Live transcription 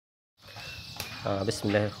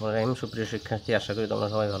বিসমিল্লাহির রহমানির রহিম। সুপ্রিয় শিক্ষার্থী, আশা করি তোমরা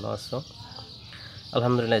সবাই ভালো আছো।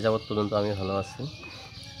 আলহামদুলিল্লাহ, যাবত পর্যন্ত আমি ভালো আছি।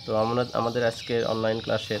 তো আমাদের আজকের অনলাইন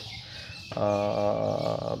ক্লাসের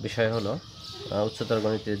বিষয় হলো উচ্চতর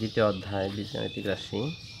গণিতের দ্বিতীয় অধ্যায় বীজগাণিতিক রাশি।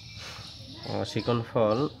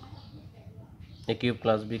 শিকনফল a cube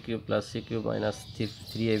plus B cube plus C cube minus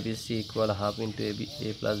 3abc equal half into a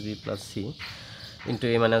plus B plus C into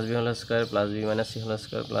a minus B whole square plus B minus C whole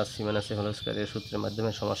square plus C minus A whole square এর সূত্রের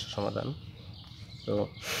মাধ্যমে সমস্যা সমাধান। তো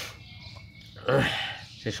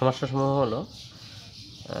সেই সমস্যাসমূহ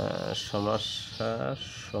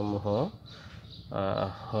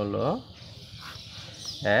হলো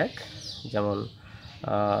এক, যেমন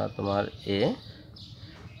তোমার এ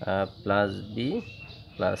plus B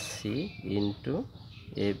plus C into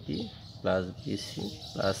A B plus B C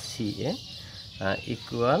plus C A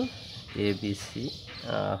equal A B C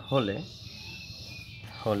হলে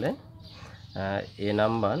এ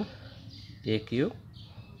number A cube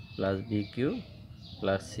plus B cube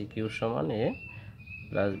plus C cube সমান এ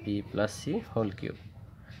plus B plus C whole cube.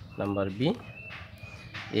 Number B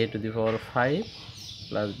A to the power 5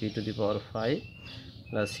 plus B to the power 5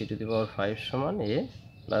 plus C to the পাওয়ার 5 সমান এ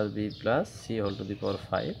plus B plus C whole to the power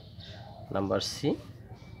 5। Number C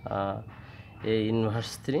A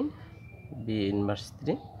inverse 3 B inverse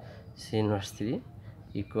 3 C inverse 3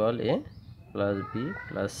 equal A plus B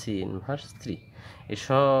plus C inverse 3। এই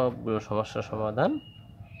সবগুলো সমস্যার সমাধান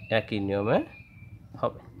একই নিয়মে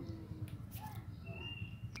হবে।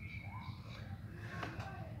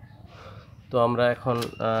 তো আমরা এখন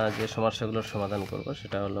যে সমস্যাগুলোর সমাধান করব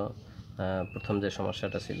সেটা হলো প্রথম যে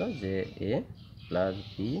সমস্যাটা ছিল যে এ plus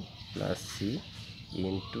B plus C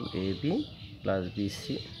into A B plus B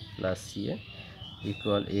C plus C A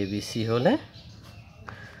equal A B C হলে,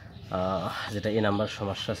 যেটা এ নাম্বার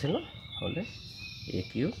সমস্যা ছিল, হলে এ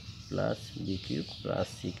cube plus B cube plus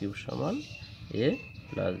C cube সমান এ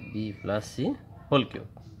plus B plus C whole cube.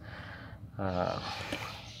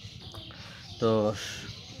 তো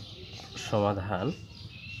সমাধান,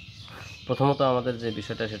 প্রথমত আমাদের যে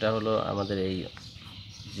বিষয়টা সেটা হলো আমাদের এই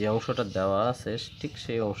যে অংশটা দেওয়া আছে ঠিক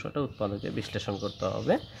সেই অংশটা উৎপাদকে বিশ্লেষণ করতে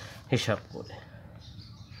হবে হিসাব করে।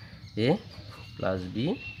 এ plus B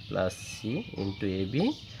plus C into A B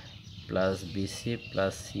plus B C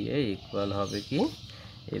plus C A equal হবে কি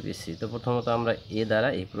এ বি সি। তো প্রথমত আমরা এ দ্বারা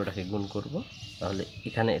এই পুরোটাকে গুণ করব। তাহলে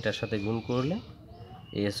এখানে এটার সাথে গুণ করলে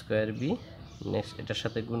এ স্কোয়ার বি, নেক্সট এটার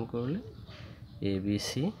সাথে গুণ করলে এ বি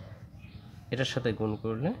সি, এটার সাথে গুণ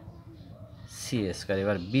করলে সি স্কোয়ার।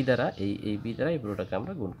 এবার বি দ্বারা এই বি দ্বারা এই পুরোটাকে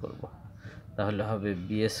আমরা গুণ করব। তাহলে হবে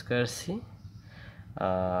বি স্কোয়ার সি,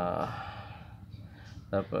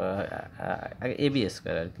 তারপর এ বি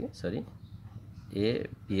স্কোয়ার আর কি, সরি, এ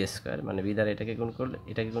বি স্কোয়ার মানে বি দ্বারা এটাকে গুণ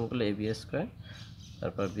করলে এ বি স্কোয়ার,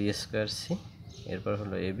 তারপর বি স্কোয়ার সি, এরপর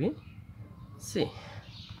হলো A B C.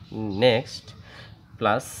 Next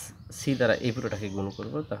plus C দ্বারা এই পুরোটাকে গুণ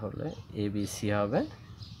করব, তাহলে এ বি সি হবে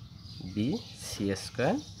B C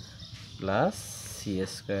square plus C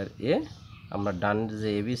square এ। আমরা ডান যে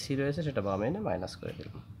এ বি সি রয়েছে সেটা বামে এনে মাইনাস করে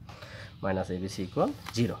দিলাম, minus A B C equal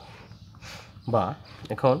 0। বা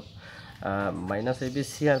এখন minus A B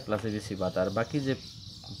C R plus A B C বাদ আর বাকি যে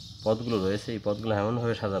পদগুলো রয়েছে এই পদগুলো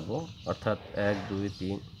এমনভাবে সাজাবো, অর্থাৎ 1 2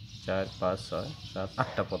 3 4 5 6 7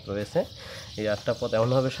 8টা পদ রয়েছে। এই 8টা পদ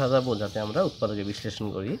এমনভাবে সাজাবো যাতে আমরা উৎপাদকে বিশ্লেষণ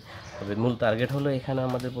করি। তবে মূল টার্গেট হলো এখানে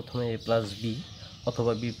আমাদের প্রথমে এ প্লাস বি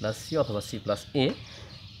অথবা বি প্লাস সি অথবা সি প্লাস এ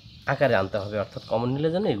আকারে আনতে হবে, অর্থাৎ কমন নিলে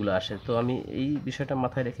যেন এগুলো আসে। তো আমি এই বিষয়টা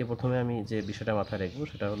মাথায় রেখে প্রথমে আমি যে বিষয়টা মাথায় রাখবো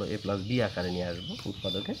সেটা হলো এ প্লাস বি আকারে নিয়ে আসবো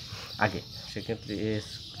উৎপাদকে আগে। সেক্ষেত্রে এ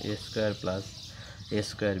স্কোয়ার প্লাস এ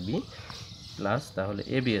স্কোয়ার বি প্লাস তাহলে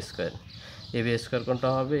A B square. A B square কোনটা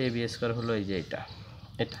হবে? এ বি স্কোয়ার হলো এই যে এটা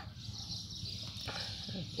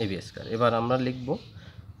এ বি স্কোয়ার। এবার আমরা লিখব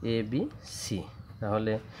এ বি সি।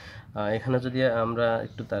 তাহলে এখানে যদি আমরা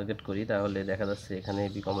একটু টার্গেট করি তাহলে দেখা যাচ্ছে এখানে এ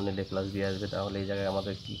বি কমন নিলে প্লাস বি আসবে। তাহলে এই জায়গায়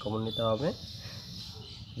আমাদের কি কমন নিতে হবে?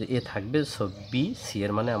 যে এ থাকবে, সো বি সি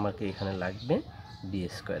এর মানে আমাকে এখানে লাগবে বি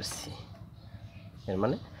স্কোয়ার সি, এর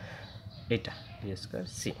মানে এটা বি স্কোয়ার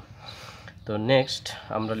সি। তো নেক্সট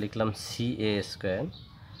আমরা লিখলাম সি এ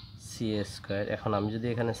স্কোয়ার। এখন আমি যদি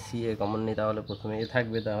এখানে সি এ কমন নিই তাহলে প্রথমে এ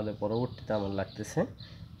থাকবে, তাহলে পরবর্তীতে আমার লাগতেছে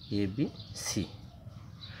এ বি সি।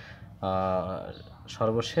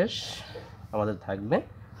 সর্বশেষ আমাদের থাকবে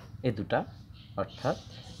এ দুটা, অর্থাৎ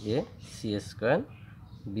A C square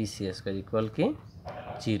B C square equal কি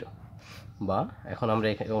 0। বা এখন আমরা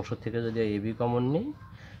এই অংশ থেকে যদি এ বি কমন নিই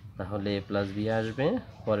তাহলে এ প্লাস বি আসবে।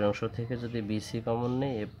 পরের অংশ থেকে যদি বি সি কমন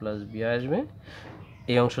নিই এ প্লাস বি আসবে।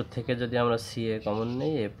 এই অংশ থেকে যদি আমরা সি এ কমন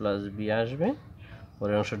নিই এ প্লাস বি আসবে।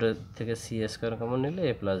 পরের অংশটা থেকে সি স্কোয়ার কমন নিলে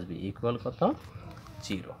এ প্লাস বি ইকুয়াল কত?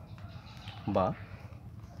 0। বা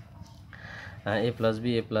এ plus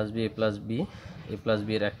B A plus B A plus B A plus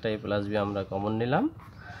B এর একটা এ প্লাস বি আমরা কমন নিলাম,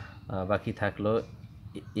 বাকি থাকলো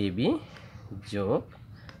এ বি যোগ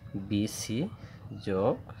বি সি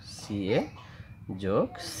যোগ সি এ যোগ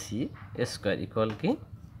সি স্কোয়ার ইকুয়াল কি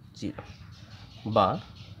 0 বা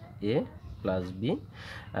এ প্লাস বি।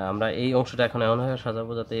 আমরা এই অংশটা এখন এমনভাবে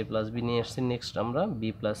সাজাবো যাতে এ প্লাস বি নিয়ে এসছি, নেক্সট আমরা বি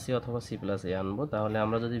প্লাস সি অথবা সি প্লাস এ আনবো। তাহলে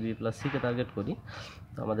আমরা যদি বি প্লাস সিকে টার্গেট করি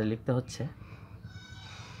তো আমাদের লিখতে হচ্ছে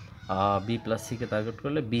বি প্লাস সিকে টার্গেট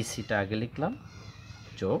করলে বি সিটা আগে লিখলাম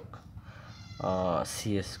যোগ সি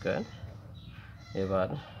স্কোয়ার, এবার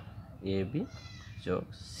এ বি যোগ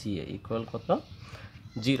সি এ ইকুয়াল কত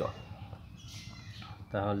 0।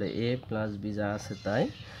 তাহলে এ প্লাস বি যা আছে তাই,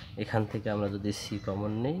 এখান থেকে আমরা যদি সি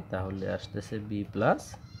কমন নেই তাহলে আসতেছে বি প্লাস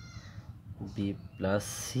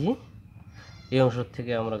সি, এই অংশ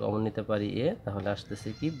থেকে আমরা কমন নিতে পারি এ, তাহলে আসতেছে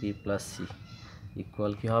কি বি প্লাস সি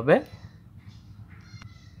ইকুয়াল কি হবে।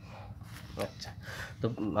 আচ্ছা, তো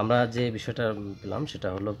আমরা যে বিষয়টা পেলাম সেটা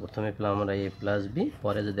হলো প্রথমে পেলাম আমরা এ প্লাস বি,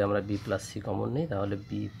 পরে যদি আমরা বি প্লাস সি কমন নিই তাহলে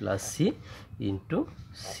B plus C into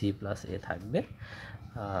C plus এ থাকবে।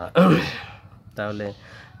 তাহলে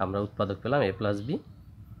আমরা উৎপাদক পেলাম এ plus B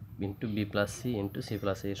into B plus C into C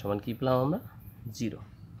plus এ সমান কী পেলাম আমরা 0।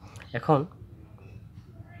 এখন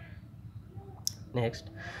নেক্সট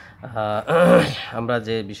আমরা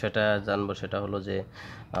যে বিষয়টা জানবো সেটা হলো যে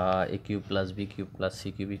এ cube plus B cube plus C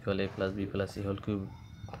cube equal এ plus B plus C whole cube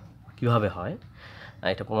কীভাবে হয়।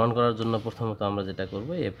 এটা প্রমাণ করার জন্য প্রথমত আমরা যেটা করব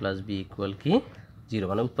এ প্লাস বি ইকুয়াল কি 0,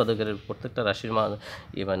 মানে উৎপাদকের প্রত্যেকটা রাশির মান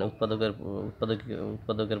মানে উৎপাদকের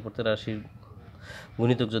প্রত্যেকটা রাশির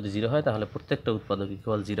গুণিতক যদি 0 হয় তাহলে প্রত্যেকটা উৎপাদক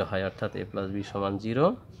ইকুয়াল 0 হয়, অর্থাৎ এ প্লাস বি সমান 0,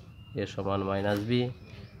 এ সমান minus B,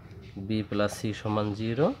 B plus C সমান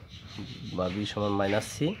 0 বা বি সমান মাইনাস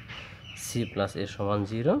সি, সি প্লাস এ সমান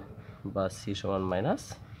 0 বা সি সমান মাইনাস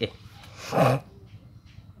এ।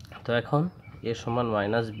 তো এখন এ সমান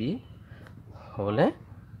মাইনাস বি হলে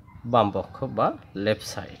বাম পক্ষ বা লেফট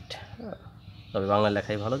সাইড, তবে বাংলা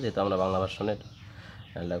লেখাই ভালো, যেহেতু আমরা বাংলা ভার্সনের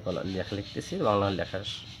লেখা লিখতেছি, বাংলা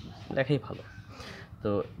লেখাই ভালো। তো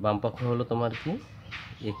বাম পক্ষ হলো তোমার কি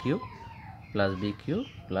এ cube plus B cube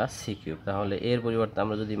plus C cube, তাহলে এর পরিবর্তে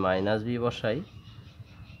আমরা যদি মাইনাস বি বসাই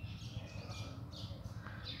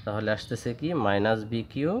তাহলে আসতেছে কি minus B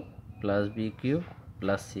cube plus B cube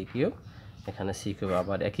plus C cube, এখানে সি কিউব।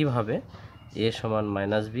 আবার একইভাবে এ সমান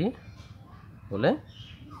মাইনাস বি হলে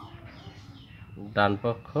ডান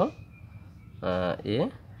পক্ষ এ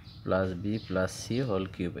plus B plus C whole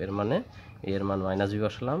cube, এর মানে এর মান মাইনাস বি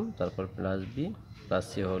বসালাম, তারপর plus B plus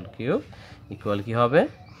C whole cube equal কি হবে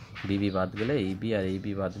বিবি বাদ গেলে এই বি আর এই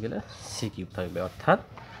বি বাদ গেলে সি কিউব থাকবে। অর্থাৎ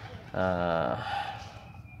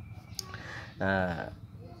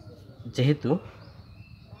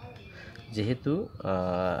যেহেতু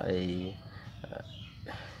এই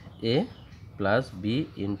এ plus B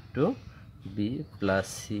into B plus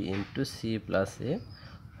C into C plus এ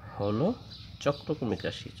হলো চক্রক্রমিক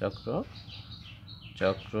রাশি,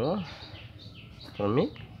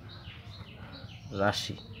 চক্রক্রমিক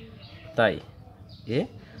রাশি, তাই এ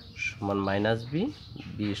সমান মাইনাস বি,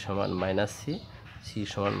 বি সমান মাইনাস সি, সি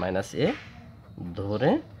সমান মাইনাস এ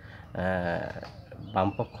ধরে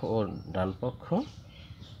বামপক্ষ ও ডানপক্ষ,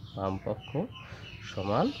 বামপক্ষ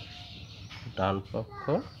সমান ডানপক্ষ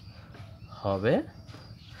হবে।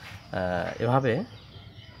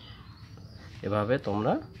 এভাবে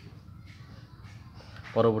তোমরা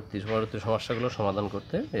পরবর্তী সমস্যাগুলো সমাধান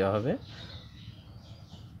করতে, এভাবে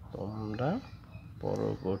তোমরা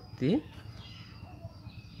পরবর্তী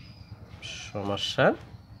সমস্যার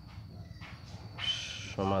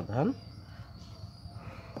সমাধান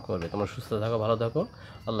করবে। তোমরা সুস্থ থাকো, ভালো থাকো,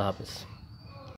 আল্লাহ হাফেজ।